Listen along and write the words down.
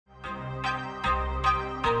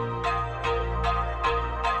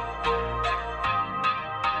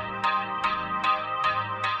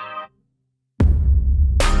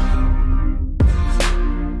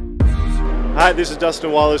Hi, this is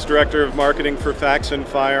Dustin Wallace, Director of Marketing for Faxon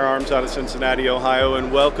Firearms out of Cincinnati, Ohio, and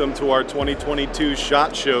welcome to our 2022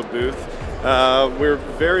 SHOT Show booth. We're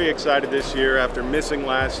very excited this year after missing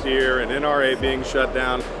last year and NRA being shut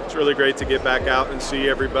down. It's really great to get back out and see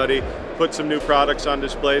everybody, put some new products on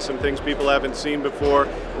display, some things people haven't seen before.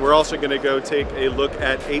 We're also going to go take a look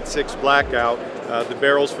at 8.6 Blackout, the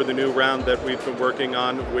barrels for the new round that we've been working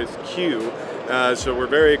on with Q. So we're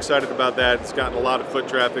very excited about that. It's gotten a lot of foot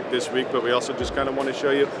traffic this week, but we also just kind of want to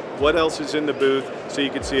show you what else is in the booth so you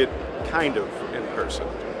can see it kind of in person.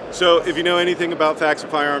 So if you know anything about Faxon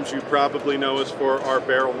Firearms, you probably know us for our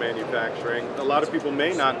barrel manufacturing. A lot of people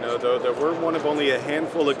may not know, though, that we're one of only a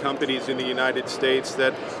handful of companies in the United States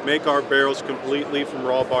that make our barrels completely from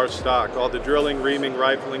raw bar stock. All the drilling, reaming,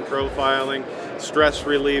 rifling, profiling, stress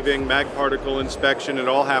relieving, mag particle inspection, it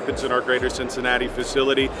all happens in our greater Cincinnati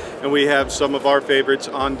facility, and we have some of our favorites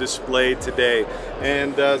on display today.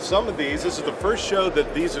 And some of these, this is the first show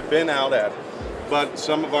that these have been out at, but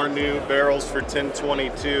some of our new barrels for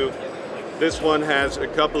 1022. This one has a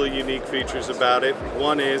couple of unique features about it.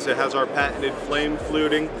 One is it has our patented flame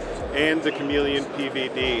fluting and the chameleon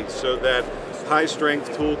PVD, so that high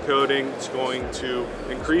strength tool coating is going to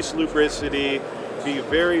increase lubricity, be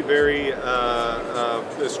very, very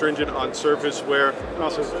stringent on surface wear, and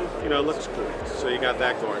also, you know, looks cool. So you got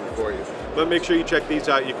that going for you. But make sure you check these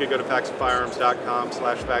out. You can go to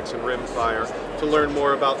faxonfirearms.com/faxonrimfire to learn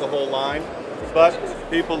more about the whole line. But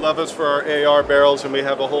people love us for our AR barrels, and we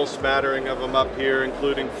have a whole smattering of them up here,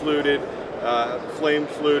 including fluted, flame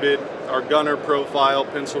fluted, our gunner profile,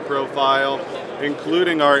 pencil profile,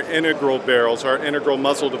 including our integral barrels, our integral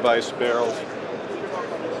muzzle device barrels.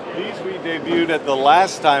 These we debuted at the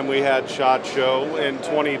last time we had SHOT Show in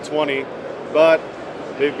 2020, but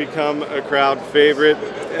they've become a crowd favorite.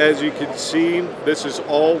 As you can see, this is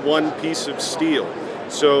all one piece of steel.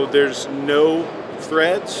 So there's no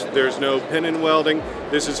threads, there's no pin and welding.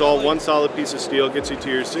 This is all one solid piece of steel. Gets you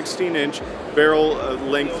to your 16-inch barrel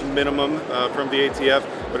length minimum from the ATF,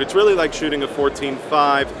 but it's really like shooting a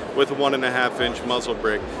 14.5 with a 1.5-inch muzzle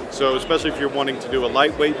brake. So especially if you're wanting to do a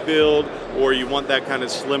lightweight build or you want that kind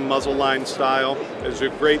of slim muzzle line style, it's a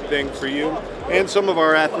great thing for you. And some of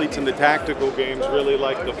our athletes in the tactical games really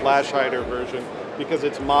like the flash hider version because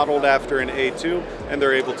it's modeled after an A2 and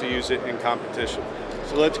they're able to use it in competition.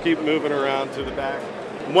 So let's keep moving around to the back.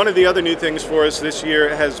 One of the other new things for us this year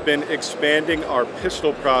has been expanding our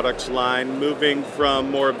pistol products line, moving from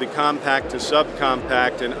more of the compact to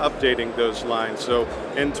subcompact and updating those lines. So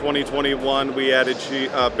in 2021, we added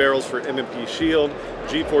barrels for M&P Shield,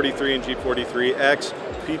 G43 and G43X,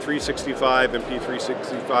 P365 and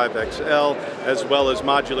P365XL, as well as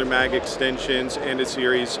modular mag extensions and a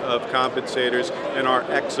series of compensators in our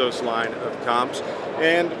Exos line of comps.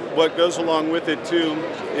 And what goes along with it too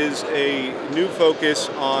is a new focus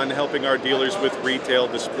on helping our dealers with retail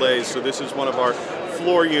displays. So this is one of our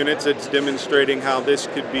floor units that's demonstrating how this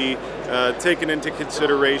could be taken into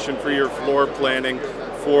consideration for your floor planning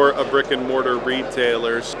for a brick and mortar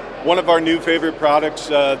retailers. One of our new favorite products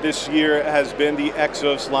this year has been the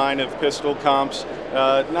Exos line of pistol comps.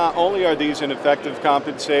 Not only are these an effective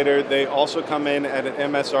compensator, they also come in at an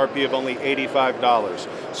MSRP of only $85.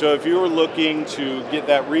 So if you're looking to get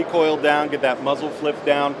that recoil down, get that muzzle flip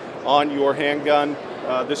down on your handgun,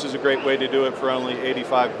 this is a great way to do it for only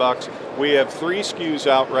 85 bucks. We have 3 SKUs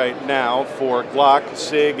out right now for Glock,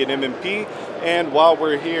 SIG, and M&P. And while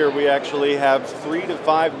we're here, we actually have 3 to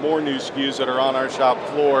 5 more new SKUs that are on our shop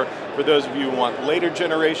floor for those of you who want later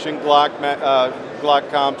generation Glock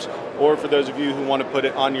comps, or for those of you who want to put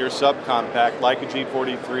it on your subcompact, like a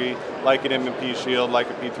G43, like an M&P Shield,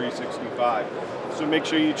 like a P365. So make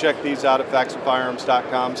sure you check these out at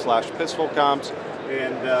faxonfirearms.com/pistol comps.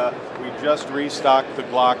 And we just restocked the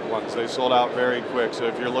Glock ones. They sold out very quick. So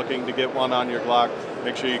if you're looking to get one on your Glock,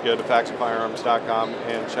 make sure you go to faxonfirearms.com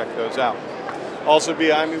and check those out. Also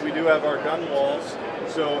behind me, we do have our gun walls.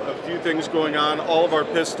 So a few things going on, all of our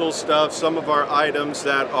pistol stuff, some of our items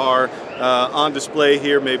that are on display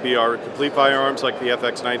here, maybe our complete firearms like the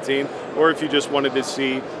FX19, or if you just wanted to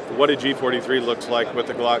see what a G43 looks like with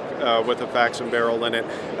a Glock, with a Faxon barrel in it,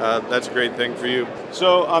 that's a great thing for you.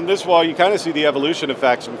 So on this wall, you kind of see the evolution of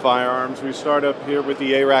Faxon Firearms. We start up here with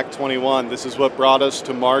the ARAC 21. This is what brought us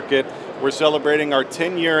to market. We're celebrating our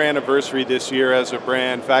 10-year anniversary this year as a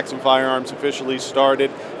brand. Faxon Firearms officially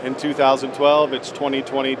started in 2012. It's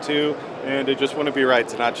 2022, and I just want to be right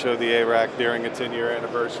to not show the ARAC during a 10-year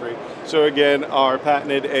anniversary. So again, our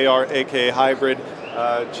patented AR-AK hybrid.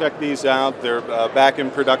 Check these out. They're back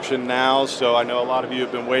in production now, so I know a lot of you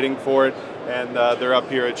have been waiting for it, and they're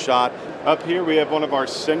up here at SHOT. Up here we have one of our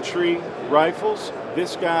Sentry rifles.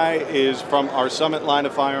 This guy is from our Summit line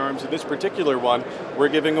of firearms, and this particular one we're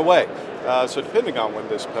giving away. So depending on when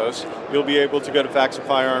this posts, you'll be able to go to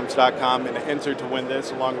FaxonFirearms.com and enter to win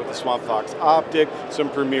this, along with the Swamp Fox optic, some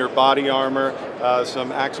premier body armor,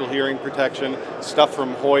 some axial hearing protection, stuff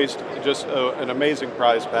from Hoist, just an amazing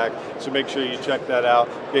prize pack. So make sure you check that out.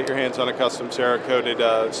 Get your hands on a custom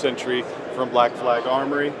Cerakoted Sentry from Black Flag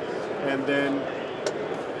Armory. And then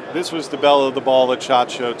this was the belle of the ball at SHOT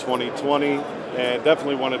Show 2020, and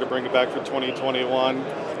definitely wanted to bring it back for 2021.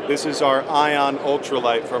 This is our Ion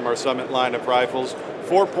Ultralight from our Summit line of rifles.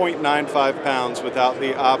 4.95 pounds without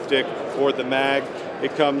the optic or the mag.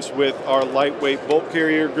 It comes with our lightweight bolt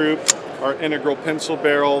carrier group, our integral pencil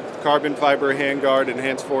barrel, carbon fiber handguard,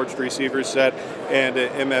 enhanced forged receiver set, and an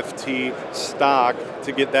MFT stock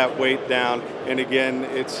to get that weight down. And again,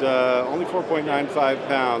 it's only 4.95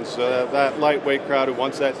 pounds. So that lightweight crowd who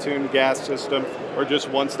wants that tuned gas system or just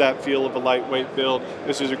wants that feel of a lightweight build,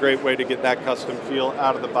 this is a great way to get that custom feel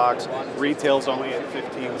out of the box. Retails only at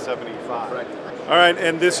 $15.75. All right,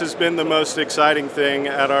 and this has been the most exciting thing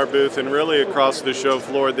at our booth and really across the show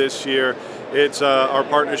floor this year. It's our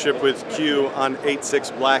partnership with Q on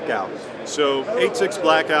 8.6 Blackout. So 8.6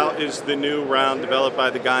 Blackout is the new round developed by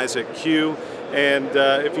the guys at Q. And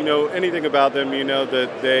if you know anything about them, you know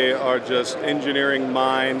that they are just engineering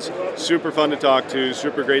minds, super fun to talk to,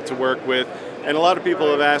 super great to work with. And a lot of people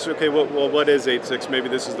have asked, okay, well, what is 8.6? Maybe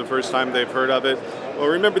this is the first time they've heard of it. Well,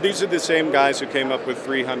 remember, these are the same guys who came up with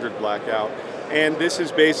 300 Blackout. And this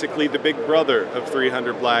is basically the big brother of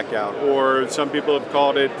 300 Blackout, or some people have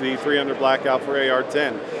called it the 300 Blackout for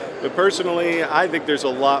AR-10. But personally, I think there's a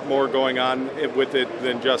lot more going on with it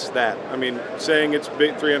than just that. I mean, saying it's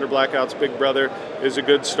big 300 Blackout's big brother is a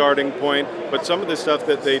good starting point, but some of the stuff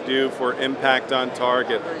that they do for impact on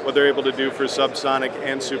target, what they're able to do for subsonic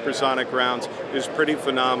and supersonic rounds is pretty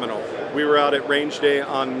phenomenal. We were out at Range Day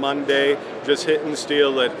on Monday, just hitting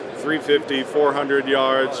steel at 350, 400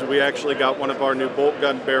 yards. We actually got one of our new bolt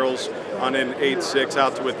gun barrels on an 8.6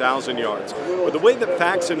 out to 1,000 yards. But the way that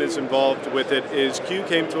Faxon is involved with it is Q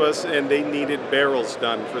came to us and they needed barrels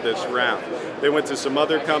done for this round. They went to some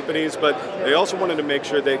other companies, but they also wanted to make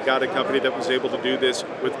sure they got a company that was able to do this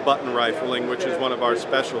with button rifling, which is one of our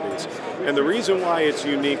specialties. And the reason why it's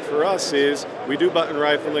unique for us is we do button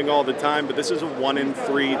rifling all the time, but this is a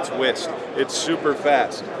 1-in-3 twist. It's super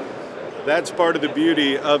fast. That's part of the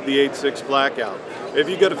beauty of the 8.6 Blackout. If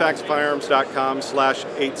you go to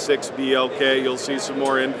faxonfirearms.com/86BLK, you'll see some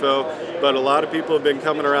more info. But a lot of people have been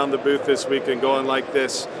coming around the booth this week and going like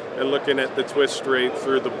this and looking at the twist rate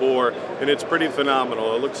through the bore, and it's pretty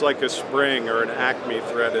phenomenal. It looks like a spring or an Acme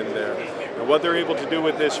thread in there. And what they're able to do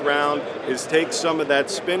with this round is take some of that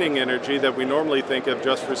spinning energy that we normally think of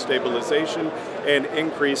just for stabilization and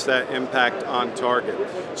increase that impact on target.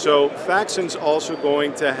 So Faxon's also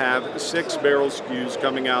going to have 6 barrel SKUs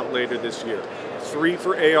coming out later this year. 3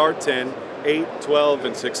 for AR-10, 8, 12,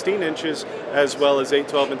 and 16 inches, as well as 8,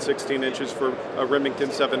 12, and 16 inches for a Remington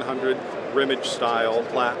 700 Rimmage style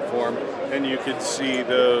platform, and you can see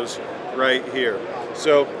those right here.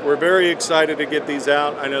 So we're very excited to get these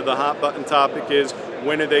out. I know the hot button topic is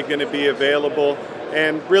when are they going to be available,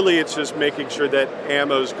 and really it's just making sure that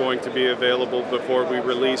ammo is going to be available before we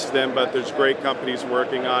release them, but there's great companies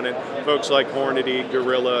working on it, folks like Hornady,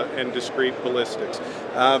 Gorilla, and Discreet Ballistics.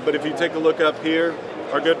 But if you take a look up here,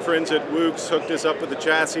 our good friends at Wooks hooked us up with a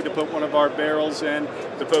chassis to put one of our barrels in.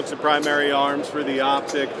 The folks at Primary Arms for the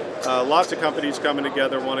optic. Lots of companies coming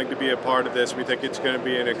together wanting to be a part of this. We think it's going to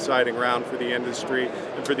be an exciting round for the industry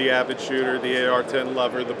and for the avid shooter, the AR-10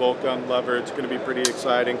 lover, the bolt gun lover. It's going to be pretty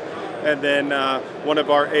exciting. And then one of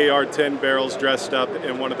our AR-10 barrels dressed up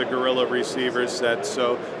in one of the Gorilla receiver sets.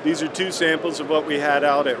 So these are 2 samples of what we had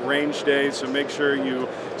out at Range Day, so make sure you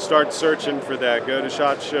start searching for that. Go to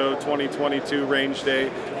SHOT Show 2022 Range Day,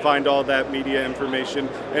 find all that media information,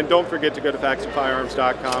 and don't forget to go to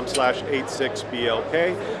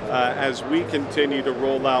faxonfirearms.com/86BLK as we continue to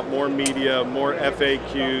roll out more media, more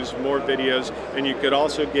FAQs, more videos, and you could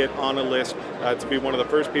also get on a list to be one of the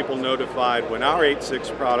first people notified when our 8.6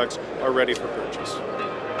 products are ready for purchase.